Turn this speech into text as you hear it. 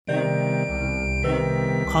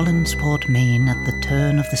Collinsport, Maine, at the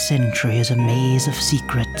turn of the century, is a maze of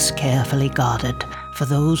secrets carefully guarded. For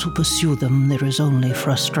those who pursue them, there is only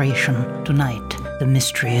frustration. Tonight, the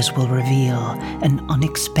mysteries will reveal an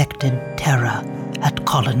unexpected terror at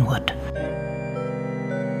Collinwood.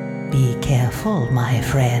 Be careful, my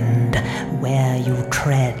friend, where you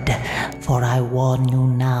tread, for I warn you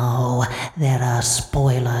now, there are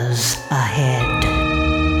spoilers ahead.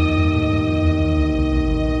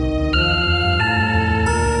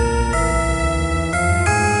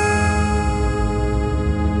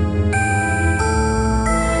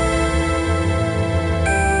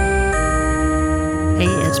 Hey,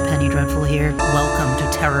 it's Penny Dreadful here. Welcome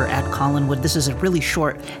to Terror at Collinwood. This is a really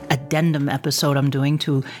short addendum episode I'm doing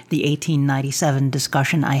to the 1897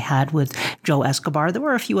 discussion I had with Joe Escobar. There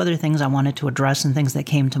were a few other things I wanted to address and things that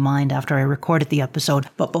came to mind after I recorded the episode.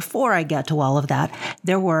 But before I get to all of that,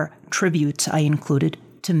 there were tributes I included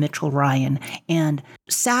to Mitchell Ryan. And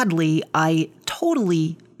sadly, I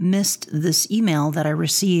totally missed this email that I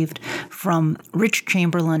received from Rich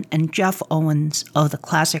Chamberlain and Jeff Owens of the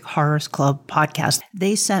Classic Horrors Club podcast.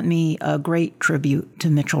 They sent me a great tribute to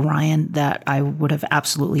Mitchell Ryan that I would have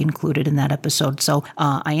absolutely included in that episode. So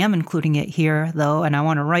I am including it here, though, and I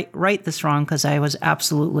want to right this wrong because it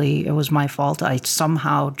was my fault. I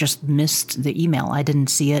somehow just missed the email. I didn't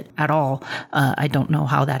see it at all. I don't know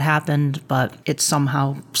how that happened, but it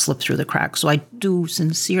somehow slipped through the cracks. So I do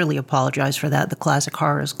sincerely apologize for that. The Classic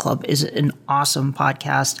Horrors Club is an awesome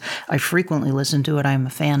podcast. I frequently listen to it. I'm a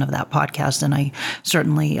fan of that podcast, and I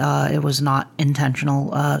certainly, it was not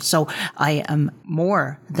intentional. So I am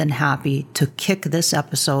more than happy to kick this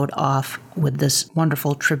episode off with this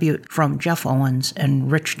wonderful tribute from Jeff Owens and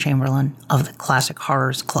Rich Chamberlain of the Classic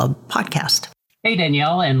Horrors Club podcast. Hey,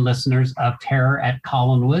 Danielle and listeners of Terror at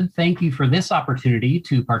Collinwood. Thank you for this opportunity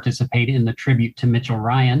to participate in the tribute to Mitchell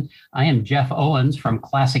Ryan. I am Jeff Owens from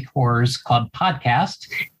Classic Horrors Club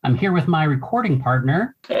podcast. I'm here with my recording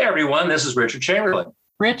partner. Hey, everyone. This is Richard Chamberlain.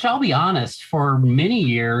 Rich, I'll be honest, for many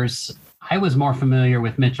years, I was more familiar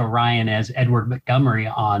with Mitchell Ryan as Edward Montgomery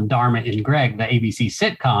on Dharma and Greg, the ABC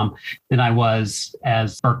sitcom, than I was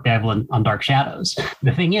as Burke Devlin on Dark Shadows.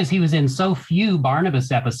 The thing is, he was in so few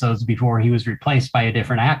Barnabas episodes before he was replaced by a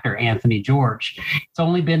different actor, Anthony George. It's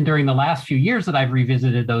only been during the last few years that I've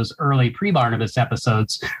revisited those early pre-Barnabas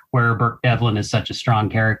episodes where Burke Devlin is such a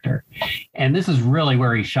strong character. And this is really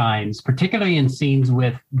where he shines, particularly in scenes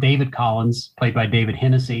with David Collins, played by David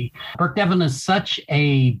Hennessy. Burke Devlin is such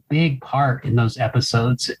a big part in those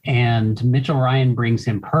episodes, and Mitchell Ryan brings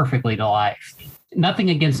him perfectly to life. Nothing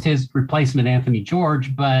against his replacement, Anthony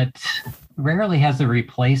George, but rarely has the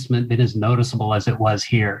replacement been as noticeable as it was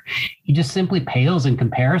here. He just simply pales in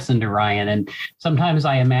comparison to Ryan, and sometimes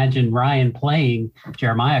I imagine Ryan playing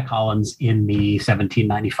Jeremiah Collins in the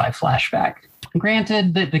 1795 flashback.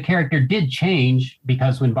 Granted that the character did change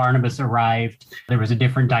because when Barnabas arrived, there was a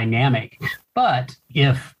different dynamic. But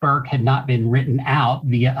if Burke had not been written out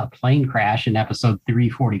via a plane crash in episode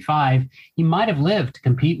 345, he might have lived to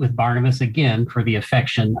compete with Barnabas again for the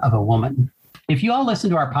affection of a woman. If you all listen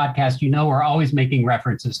to our podcast, you know we're always making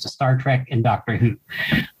references to Star Trek and Doctor Who.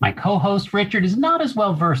 My co-host, Richard, is not as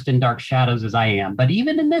well versed in Dark Shadows as I am, but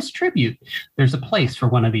even in this tribute, there's a place for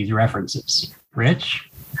one of these references. Rich?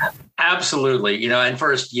 Absolutely. And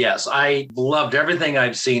first, yes, I loved everything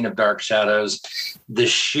I've seen of Dark Shadows. The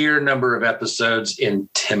sheer number of episodes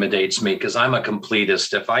intimidates me because I'm a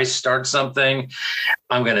completist. If I start something,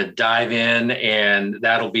 I'm going to dive in, and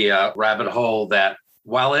that'll be a rabbit hole that,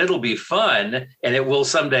 while it'll be fun and it will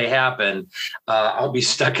someday happen, I'll be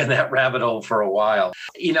stuck in that rabbit hole for a while.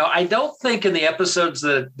 I don't think in the episodes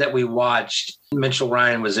that we watched, Mitchell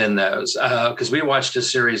Ryan was in those because we watched a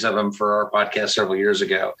series of them for our podcast several years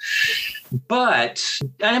ago. But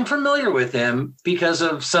I am familiar with him because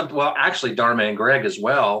of actually Dharma and Greg as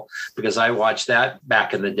well, because I watched that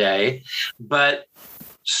back in the day. But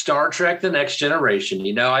Star Trek: The Next Generation,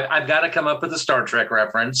 I've got to come up with a Star Trek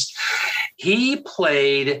reference. He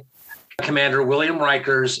played Commander William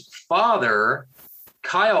Riker's father,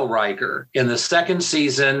 Kyle Riker, in the second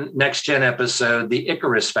season Next Gen episode, The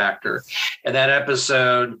Icarus Factor. In that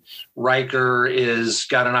episode, Riker is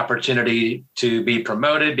got an opportunity to be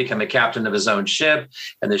promoted, become a captain of his own ship,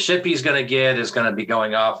 and the ship he's going to get is going to be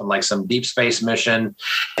going off on like some deep space mission.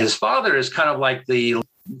 His father is kind of like the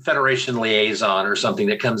Federation liaison or something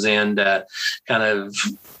that comes in to kind of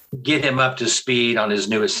get him up to speed on his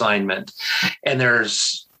new assignment. And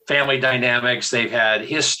there's family dynamics. They've had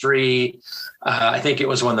history. I think it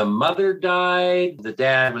was when the mother died. The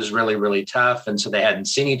dad was really, really tough. And so they hadn't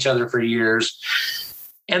seen each other for years.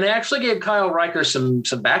 And they actually gave Kyle Riker some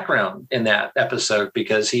background in that episode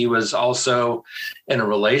because he was also in a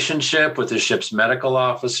relationship with the ship's medical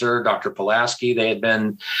officer, Dr. Pulaski. They had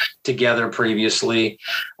been together previously.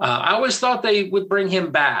 I always thought they would bring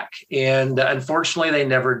him back, and unfortunately they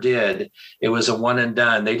never did. It was a one and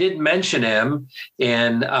done. They did mention him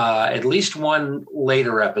in at least one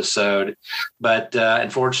later episode, but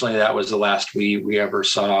unfortunately that was the last we ever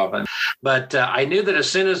saw of him. But I knew that as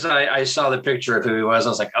soon as I saw the picture of who he was, I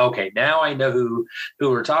was like, okay, now I know who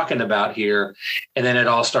we're talking about here. And then it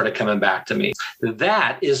all started coming back to me.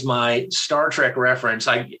 That is my Star Trek reference.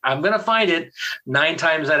 I'm going to find it 9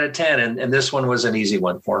 times out of 10, and this one was an easy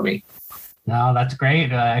one for me. No, that's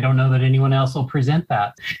great. I don't know that anyone else will present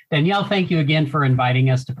that. Danielle, thank you again for inviting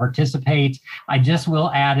us to participate. I just will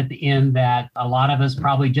add at the end that a lot of us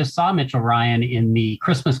probably just saw Mitchell Ryan in the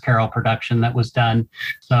Christmas Carol production that was done.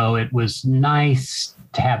 So it was nice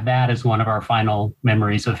to have that as one of our final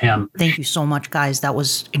memories of him. Thank you so much, guys. That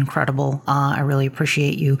was incredible. I really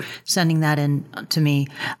appreciate you sending that in to me.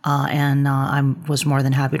 And I was more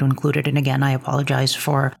than happy to include it. And again, I apologize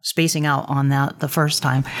for spacing out on that the first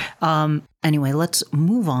time. Anyway, let's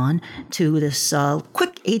move on to this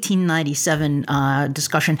quick 1897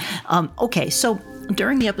 discussion. Okay, so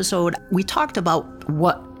during the episode, we talked about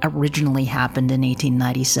what originally happened in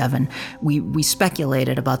 1897. We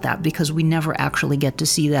speculated about that because we never actually get to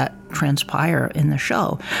see that transpire in the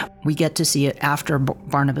show. We get to see it after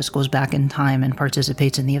Barnabas goes back in time and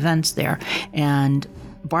participates in the events there. And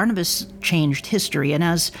Barnabas changed history. And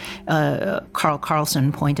as Carl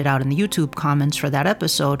Carlson pointed out in the YouTube comments for that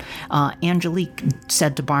episode, Angelique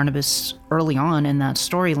said to Barnabas early on in that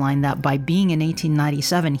storyline that by being in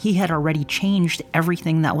 1897, he had already changed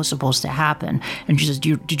everything that was supposed to happen. And she says,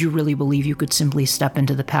 did you really believe you could simply step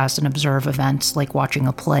into the past and observe events like watching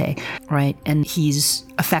a play, right? And he's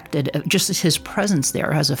affected, just as his presence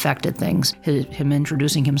there has affected things, him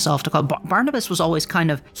introducing himself to Barnabas was always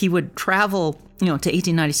kind of, he would travel, to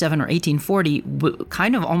 1897 or 1840,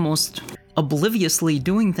 kind of almost obliviously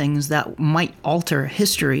doing things that might alter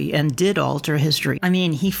history and did alter history. I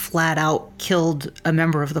mean, he flat out killed a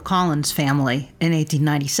member of the Collins family in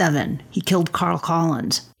 1897. He killed Carl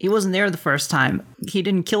Collins. He wasn't there the first time. He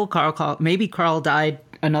didn't kill Carl. Maybe Carl died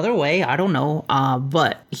another way, I don't know,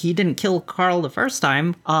 but he didn't kill Carl the first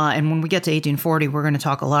time. And when we get to 1840, we're going to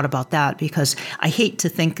talk a lot about that because I hate to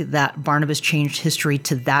think that Barnabas changed history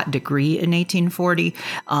to that degree in 1840.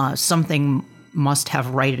 Something must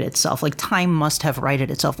have righted itself. Like time must have righted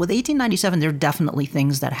itself. With 1897, there are definitely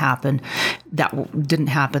things that happened that didn't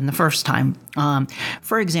happen the first time.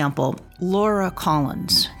 For example, Laura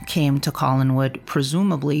Collins came to Collinwood,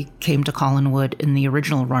 presumably came to Collinwood in the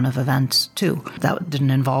original run of events too. That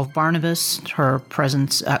didn't involve Barnabas, her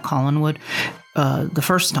presence at Collinwood the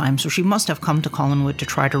first time. So she must have come to Collinwood to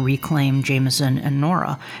try to reclaim Jameson and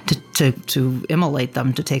Nora, to immolate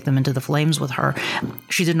them, to take them into the flames with her.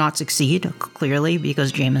 She did not succeed, clearly,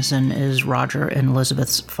 because Jameson is Roger and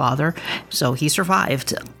Elizabeth's father. So he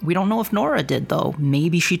survived. We don't know if Nora did, though.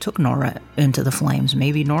 Maybe she took Nora into the flames.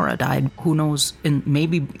 Maybe Nora died. Who knows? And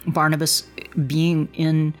maybe Barnabas being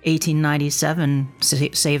in 1897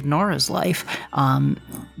 saved Nora's life.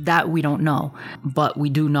 That we don't know. But we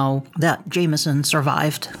do know that Jameson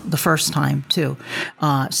survived the first time, too.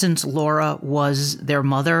 Since Laura was their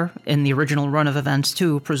mother in the original run of events,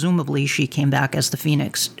 too, presumably she came back as the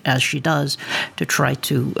Phoenix, as she does, to try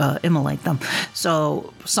to immolate them.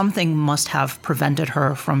 So something must have prevented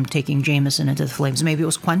her from taking Jameson into the flames. Maybe it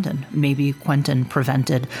was Quentin. Maybe Quentin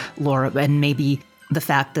prevented Laura, and maybe the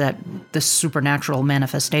fact that this supernatural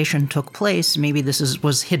manifestation took place, maybe this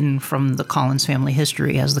was hidden from the Collins family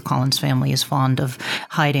history, as the Collins family is fond of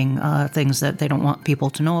hiding things that they don't want people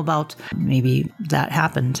to know about. Maybe that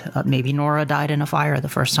happened. Maybe Nora died in a fire the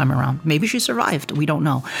first time around. Maybe she survived. We don't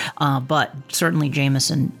know. But certainly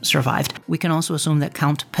Jameson survived. We can also assume that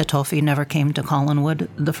Count Petoffi never came to Collinwood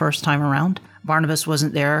the first time around. Barnabas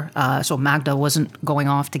wasn't there, so Magda wasn't going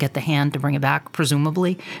off to get the hand to bring it back,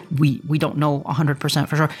 presumably. We don't know 100%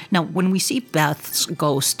 for sure. Now, when we see Beth's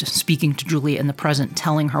ghost speaking to Julia in the present,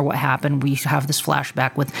 telling her what happened, we have this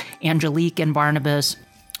flashback with Angelique and Barnabas.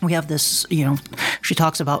 We have this, she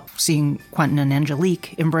talks about seeing Quentin and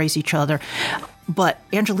Angelique embrace each other. But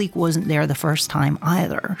Angelique wasn't there the first time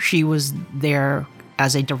either. She was there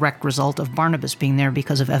as a direct result of Barnabas being there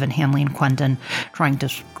because of Evan Hanley and Quentin trying to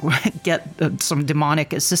get some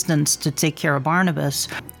demonic assistance to take care of Barnabas.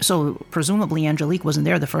 So presumably Angelique wasn't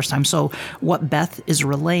there the first time. So what Beth is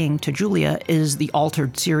relaying to Julia is the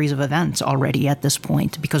altered series of events already at this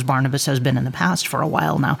point, because Barnabas has been in the past for a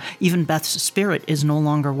while now. Even Beth's spirit is no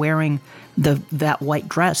longer wearing that white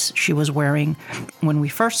dress she was wearing when we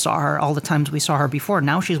first saw her, all the times we saw her before.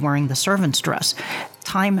 Now she's wearing the servant's dress.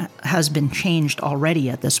 Time has been changed already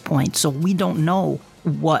at this point, so we don't know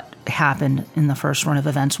what happened in the first run of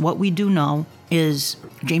events. What we do know is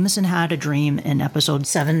Jameson had a dream in episode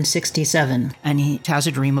 767, and he has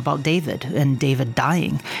a dream about David and David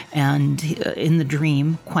dying. And in the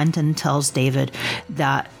dream, Quentin tells David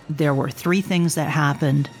that there were 3 things that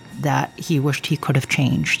happened that he wished he could have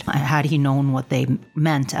changed. Had he known what they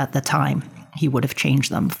meant at the time, he would have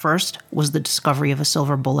changed them. First was the discovery of a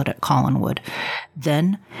silver bullet at Collinwood.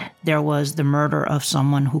 Then there was the murder of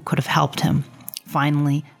someone who could have helped him.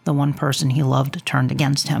 Finally, the one person he loved turned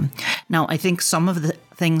against him. Now, I think some of the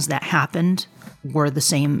things that happened were the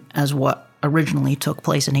same as what originally took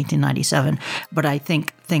place in 1897, but I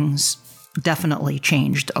think things definitely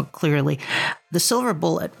changed clearly. The silver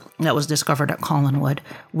bullet that was discovered at Collinwood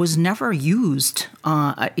was never used.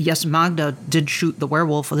 Yes, Magda did shoot the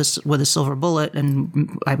werewolf with a silver bullet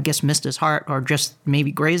and I guess missed his heart or just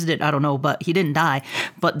maybe grazed it. I don't know, but he didn't die.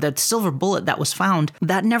 But the silver bullet that was found,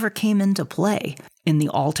 that never came into play in the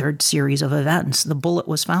altered series of events. The bullet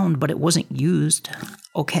was found, but it wasn't used.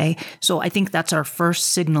 Okay, so I think that's our first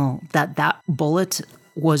signal that that bullet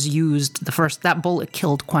was used that bullet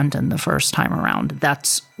killed Quentin the first time around.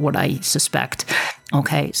 That's what I suspect.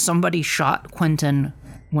 Okay, somebody shot Quentin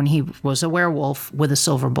when he was a werewolf with a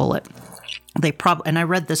silver bullet. And I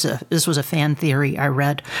read this, this was a fan theory I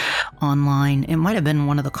read online. It might have been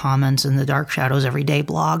one of the comments in the Dark Shadows Everyday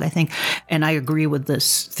blog, I think. And I agree with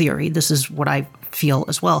this theory. This is what I feel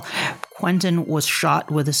as well. Quentin was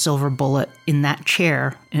shot with a silver bullet in that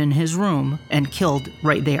chair in his room and killed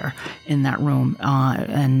right there in that room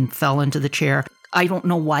and fell into the chair. I don't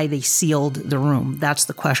know why they sealed the room. That's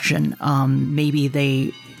the question. Maybe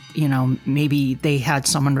they had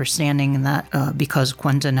some understanding that because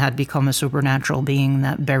Quentin had become a supernatural being,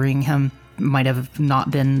 that burying him might have not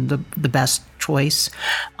been the best choice.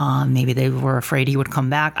 Maybe they were afraid he would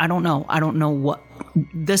come back. I don't know. I don't know what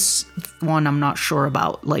this one I'm not sure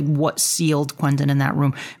about, like what sealed Quentin in that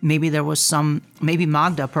room. Maybe there was maybe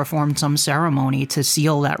Magda performed some ceremony to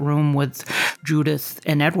seal that room with Judith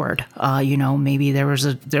and Edward. Maybe there was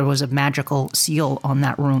a magical seal on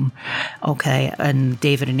that room. Okay, and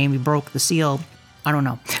David and Amy broke the seal. I don't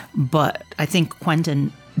know. But I think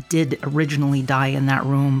Quentin did originally die in that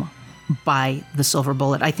room by the silver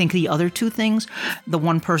bullet. I think the other 2 things, the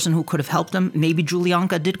one person who could have helped him, maybe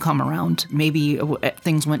Julianka did come around. Maybe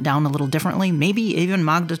things went down a little differently. Maybe even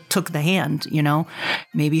Magda took the hand,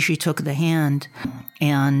 Maybe she took the hand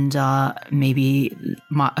and maybe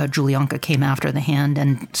Julianka came after the hand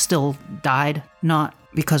and still died. Not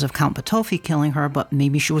because of Count Patofi killing her, but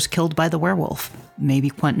maybe she was killed by the werewolf. Maybe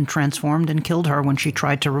Quentin transformed and killed her when she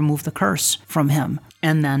tried to remove the curse from him.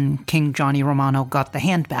 And then King Johnny Romano got the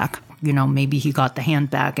hand back. Maybe he got the hand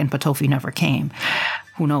back and Patofi never came.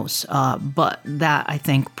 Who knows? But that, I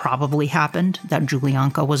think, probably happened, that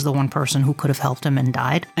Julianka was the one person who could have helped him and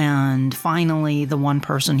died. And finally, the one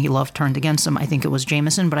person he loved turned against him. I think it was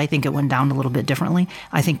Jameson, but I think it went down a little bit differently.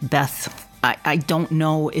 I think Beth, I don't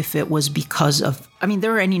know if it was because of,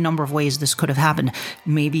 there are any number of ways this could have happened.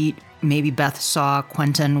 Maybe Beth saw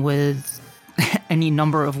Quentin with any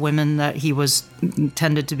number of women that he was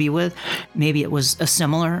tended to be with. Maybe it was a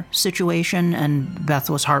similar situation and Beth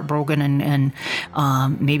was heartbroken and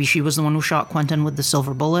maybe she was the one who shot Quentin with the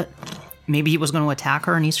silver bullet. Maybe he was going to attack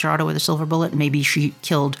her and he shot her with a silver bullet. Maybe she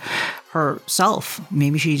killed herself.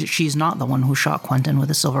 Maybe she's not the one who shot Quentin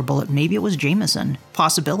with a silver bullet. Maybe it was Jameson.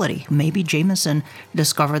 Possibility. Maybe Jameson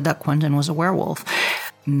discovered that Quentin was a werewolf.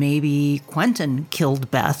 Maybe Quentin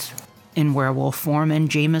killed Beth in werewolf form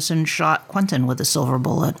and Jameson shot Quentin with a silver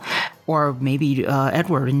bullet. Or maybe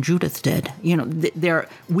Edward and Judith did.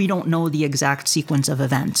 We don't know the exact sequence of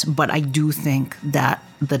events, but I do think that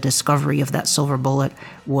the discovery of that silver bullet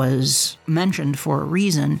was mentioned for a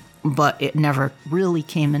reason, but it never really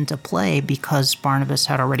came into play because Barnabas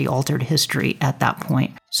had already altered history at that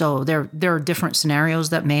point. So there are different scenarios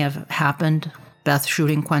that may have happened. Beth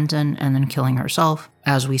shooting Quentin and then killing herself,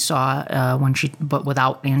 as we saw but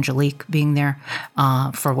without Angelique being there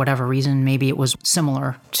for whatever reason. Maybe it was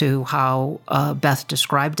similar to how Beth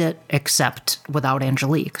described it, except without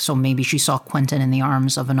Angelique. So maybe she saw Quentin in the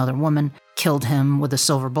arms of another woman, killed him with a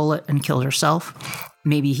silver bullet and killed herself.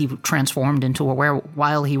 maybe he transformed into a werewolf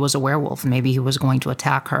while he was a werewolf. Maybe he was going to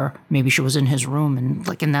attack her. Maybe she was in his room, and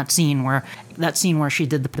like in that scene where she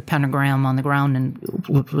did the pentagram on the ground and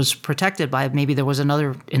was protected by it, maybe there was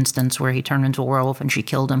another instance where he turned into a werewolf and she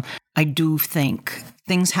killed him. I do think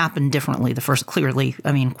things happen differently. Clearly,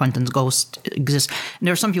 I mean, Quentin's ghost exists. And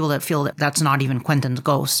there are some people that feel that that's not even Quentin's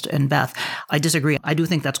ghost and Beth. I disagree. I do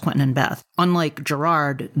think that's Quentin and Beth. Unlike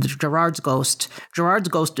Gerard's ghost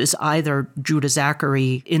is either Judah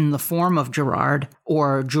Zachary in the form of Gerard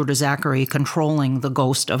or Judah Zachary controlling the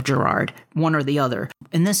ghost of Gerard, one or the other.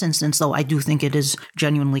 In this instance, though, I do think it is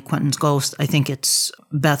genuinely Quentin's ghost. I think it's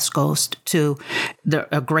Beth's ghost, too.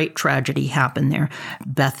 A great tragedy happened there.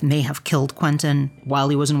 Beth may have killed Quentin while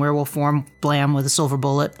he was in werewolf form, blam, with a silver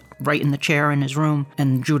bullet right in the chair in his room,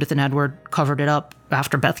 and Judith and Edward covered it up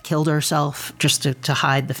after Beth killed herself just to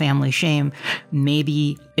hide the family shame.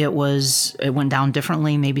 Maybe it went down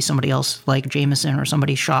differently. Maybe somebody else like Jameson or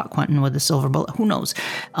somebody shot Quentin with a silver bullet. Who knows?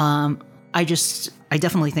 I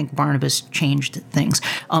definitely think Barnabas changed things.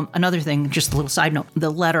 Another thing, just a little side note, the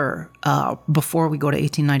letter before we go to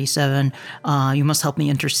 1897, you must help me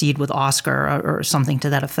intercede with Oscar or something to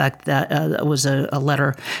that effect. That was a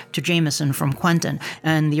letter to Jameson from Quentin.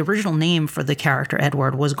 And the original name for the character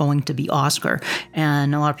Edward was going to be Oscar.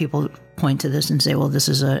 And a lot of people point to this and say, well, this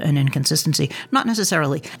is an inconsistency. Not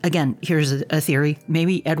necessarily. Again, here's a theory.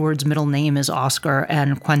 Maybe Edward's middle name is Oscar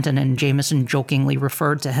and Quentin and Jameson jokingly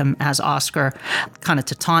referred to him as Oscar, kind of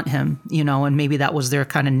to taunt him, and maybe that was their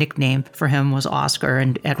kind of nickname for him was Oscar,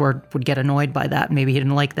 and Edward would get annoyed by that. Maybe he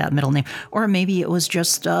didn't like that middle name. Or maybe it was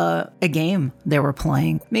just a game they were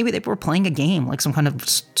playing. Maybe they were playing a game, like some kind of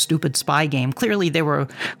stupid spy game. Clearly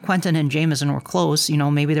Quentin and Jameson were close,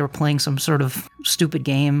 maybe they were playing some sort of stupid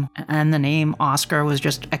game, and the name Oscar was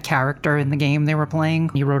just a character in the game they were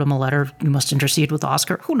playing. You wrote him a letter, you must intercede with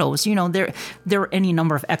Oscar. Who knows? There are any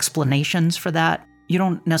number of explanations for that. You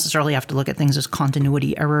don't necessarily have to look at things as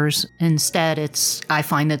continuity errors. Instead, I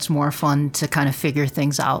find it's more fun to kind of figure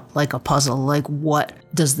things out like a puzzle. Like, what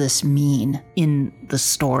does this mean in the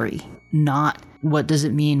story? Not what does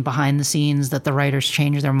it mean behind the scenes that the writers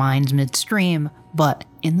change their minds midstream, but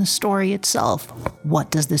in the story itself, what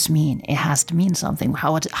does this mean? It has to mean something.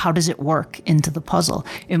 How does it work into the puzzle?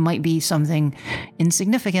 It might be something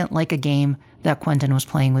insignificant like a game that Quentin was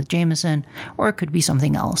playing with Jameson, or it could be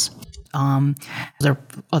something else. There are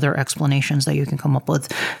other explanations that you can come up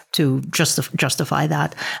with to justify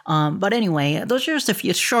that. But anyway, those are just a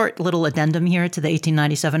few short little addendum here to the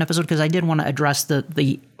 1897 episode, because I did want to address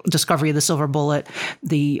the discovery of the silver bullet,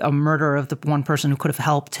 the murder of the one person who could have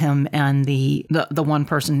helped him, and the one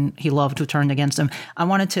person he loved who turned against him. I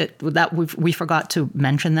wanted we forgot to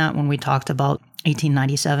mention that when we talked about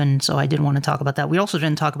 1897, so I did want to talk about that. We also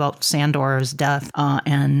didn't talk about Sandor's death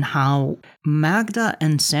and how Magda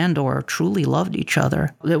and Sandor truly loved each other.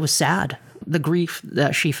 It was sad. The grief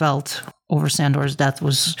that she felt over Sandor's death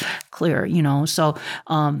was clear, So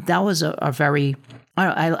that was a very...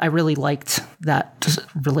 I really liked that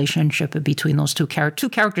relationship between those two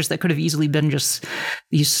characters that could have easily been just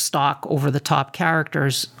these stock over-the-top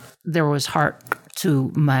characters. There was heart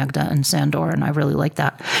to Magda and Sandor, and I really like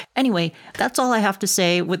that. Anyway, that's all I have to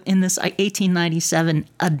say within this 1897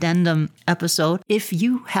 addendum episode. If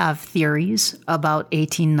you have theories about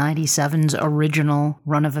 1897's original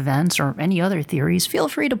run of events or any other theories, feel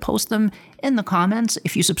free to post them in the comments.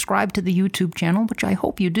 If you subscribe to the YouTube channel, which I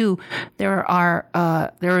hope you do, there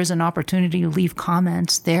is an opportunity to leave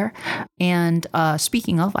comments there. And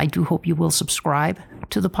speaking of, I do hope you will subscribe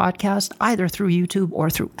to the podcast, either through YouTube or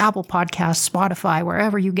through Apple Podcasts, Spotify,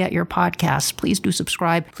 wherever you get your podcasts. Please do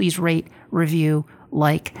subscribe. Please rate, review,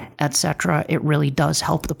 like, etc. It really does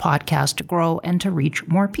help the podcast to grow and to reach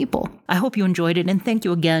more people. I hope you enjoyed it, and thank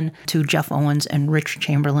you again to Jeff Owens and Rich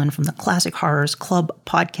Chamberlain from the Classic Horrors Club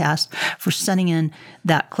podcast for sending in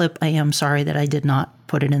that clip. I am sorry that I did not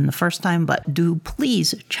put it in the first time, but do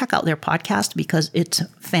please check out their podcast because it's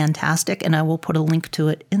fantastic, and I will put a link to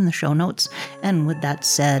it in the show notes. And with that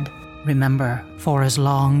said, remember, for as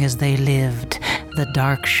long as they lived, the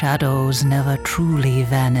dark shadows never truly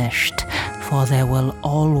vanished, for there will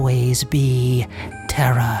always be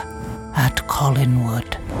terror at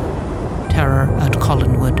Collinwood. Terror at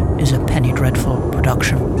Collinwood is a Penny Dreadful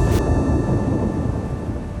production.